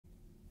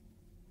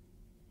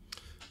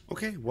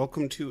Okay,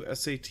 welcome to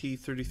SAT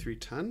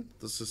 3310.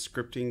 This is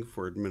scripting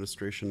for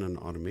administration and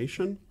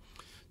automation.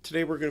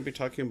 Today we're going to be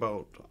talking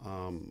about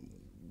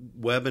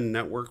web and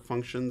network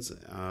functions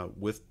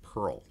with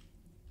Perl.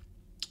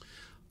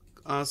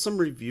 Some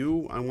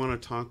review, I want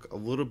to talk a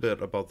little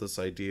bit about this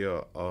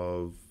idea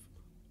of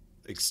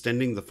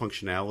extending the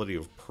functionality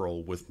of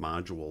Perl with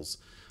modules.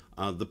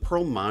 The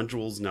Perl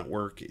modules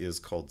network is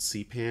called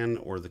CPAN,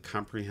 or the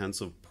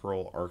Comprehensive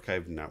Perl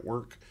Archive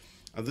Network.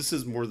 This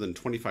is more than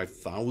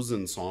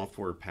 25,000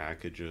 software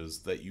packages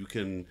that you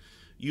can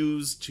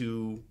use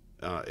to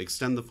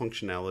extend the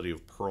functionality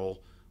of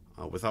Perl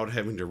without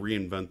having to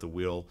reinvent the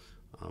wheel.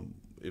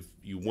 If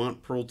you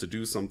want Perl to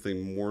do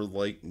something, more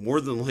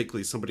than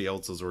likely somebody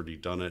else has already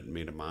done it and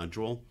made a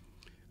module.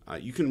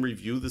 You can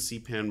review the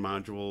CPAN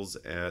modules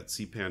at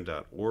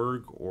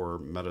cpan.org or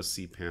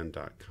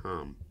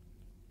metacpan.com.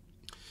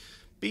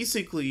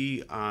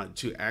 Basically,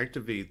 to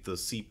activate the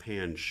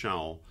CPAN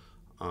shell,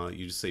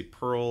 you just say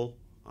perl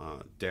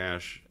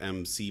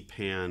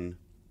 -mcpan-e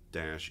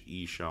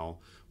shell,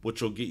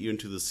 which will get you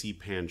into the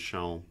CPAN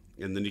shell,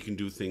 and then you can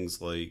do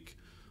things like,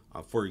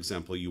 for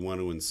example, you want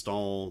to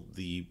install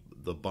the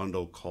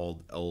bundle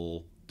called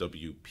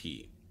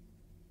LWP.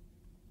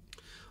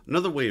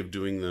 Another way of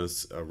doing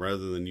this,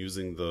 rather than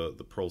using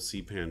the Perl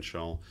CPAN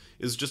shell,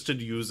 is just to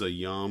use a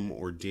yum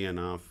or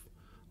DNF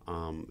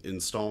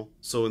install.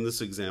 So in this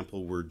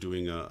example, we're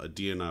doing a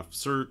DNF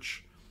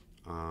search.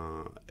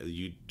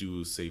 You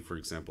do, say, for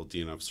example,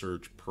 DNF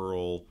search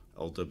perl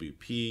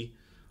LWP,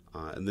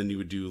 and then you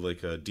would do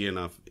like a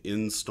DNF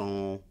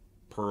install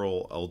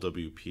perl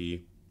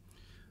LWP.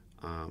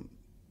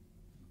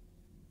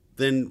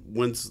 Then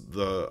once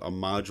a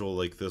module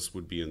like this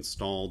would be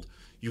installed,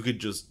 you could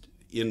just,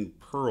 in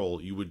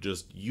Perl, you would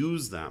just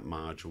use that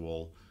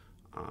module.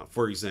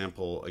 For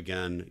example,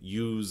 again,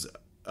 use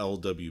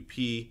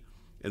LWP,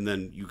 and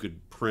then you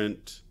could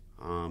print,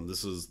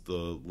 this is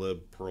the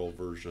lib Perl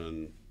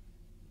version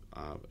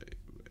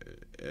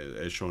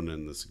as shown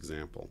in this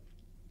example.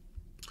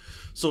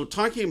 So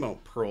talking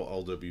about Perl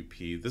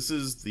LWP, this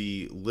is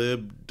the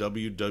lib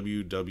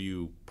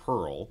www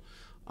Perl.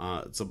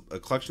 It's a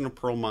collection of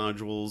Perl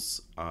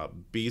modules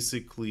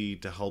basically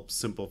to help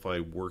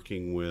simplify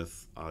working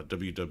with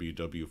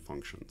www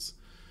functions.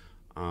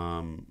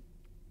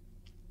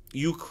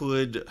 You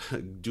could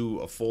do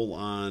a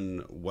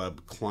full-on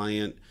web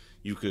client.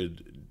 You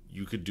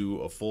could do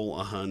a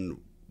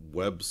full-on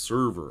web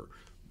server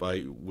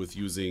with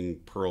using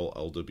Perl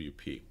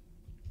LWP.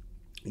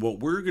 What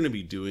we're going to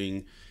be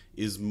doing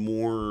is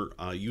more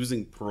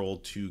using Perl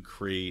to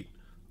create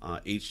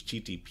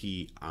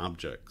HTTP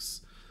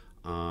objects.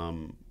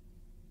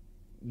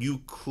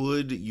 You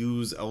could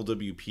use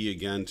LWP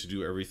again to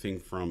do everything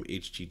from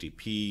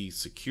HTTP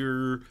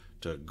secure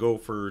to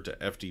Gopher to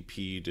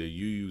FTP to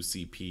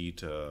UUCP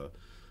to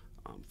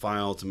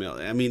file to mail.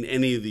 I mean,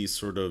 any of these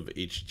sort of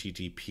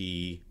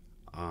HTTP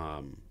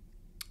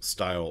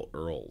style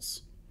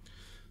URLs.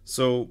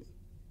 So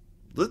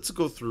let's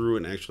go through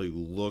and actually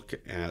look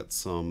at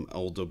some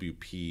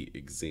LWP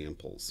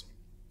examples.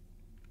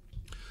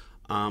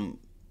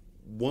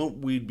 What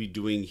we'd be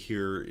doing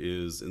here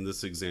is, in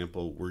this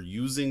example, we're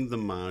using the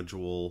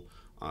module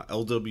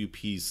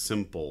LWP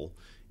simple,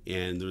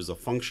 and there's a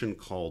function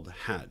called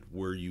head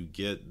where you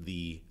get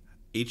the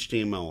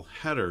HTML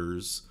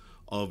headers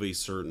of a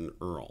certain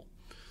URL.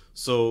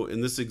 So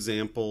in this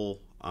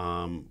example,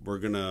 we're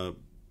gonna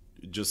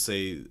just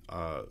say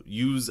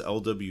use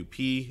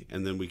LWP,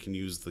 and then we can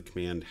use the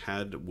command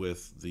head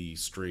with the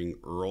string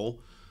URL.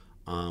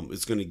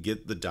 It's going to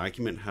get the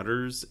document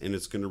headers, and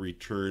it's going to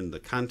return the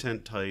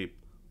content type,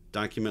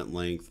 document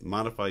length,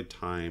 modified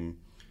time,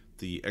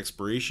 the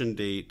expiration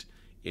date,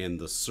 and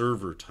the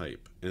server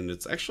type. And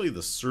it's actually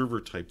the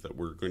server type that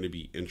we're going to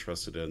be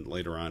interested in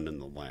later on in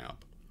the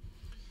lab.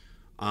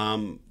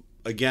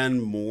 Again,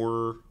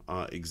 more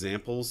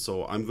examples.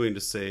 So I'm going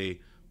to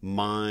say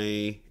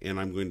and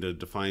I'm going to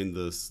define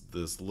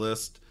this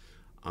list.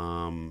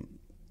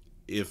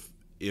 If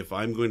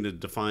I'm going to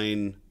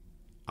define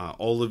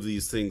all of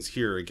these things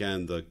here,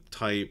 again, the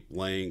type,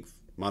 length,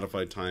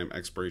 modified time,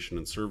 expiration,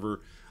 and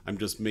server, I'm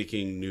just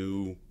making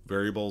new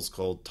variables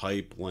called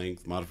type,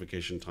 length,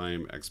 modification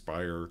time,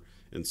 expire,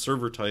 and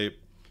server type,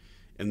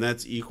 and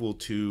that's equal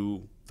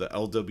to the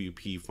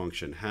LWP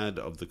function head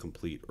of the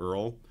complete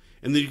URL,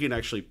 and then you can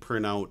actually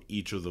print out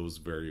each of those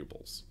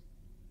variables.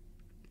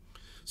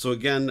 So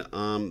again,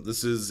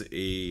 this is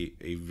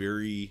a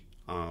very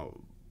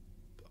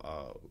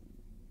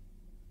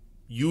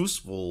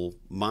useful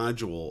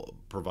module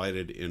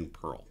provided in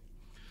Perl.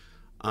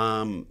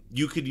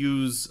 You could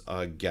use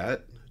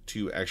get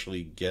to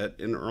actually get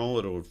an URL.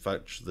 It will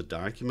fetch the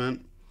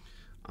document.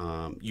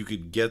 You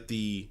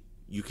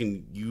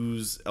can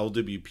use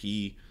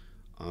LWP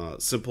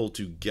simple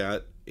to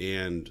get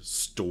and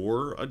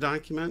store a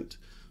document.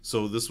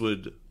 So this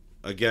would,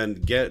 again,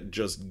 get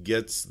just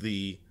gets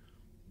the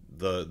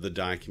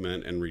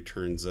document and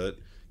returns it.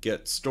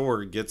 Get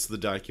store gets the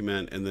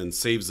document and then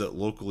saves it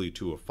locally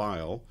to a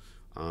file.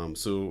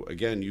 So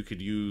again, you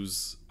could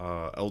use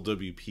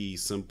LWP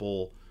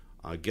simple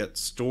get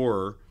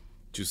store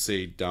to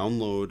say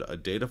download a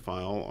data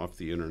file off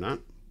the internet.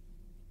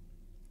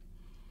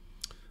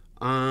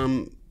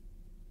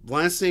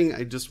 Last thing,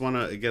 I just want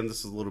to, again, this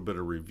is a little bit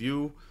of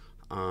review.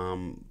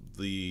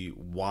 The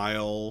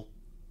while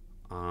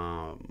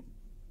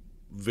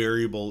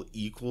variable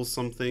equals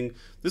something.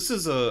 This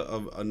is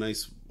a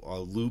nice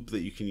loop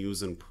that you can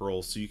use in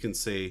Perl. So you can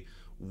say,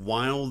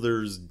 while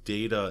there's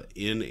data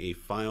in a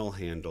file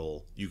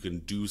handle, you can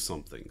do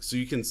something. So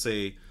you can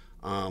say,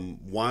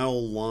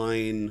 while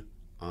line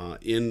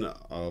in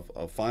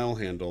a file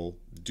handle,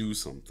 do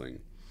something.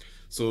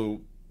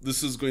 So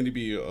this is going to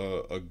be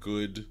a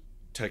good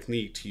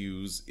technique to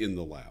use in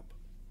the lab.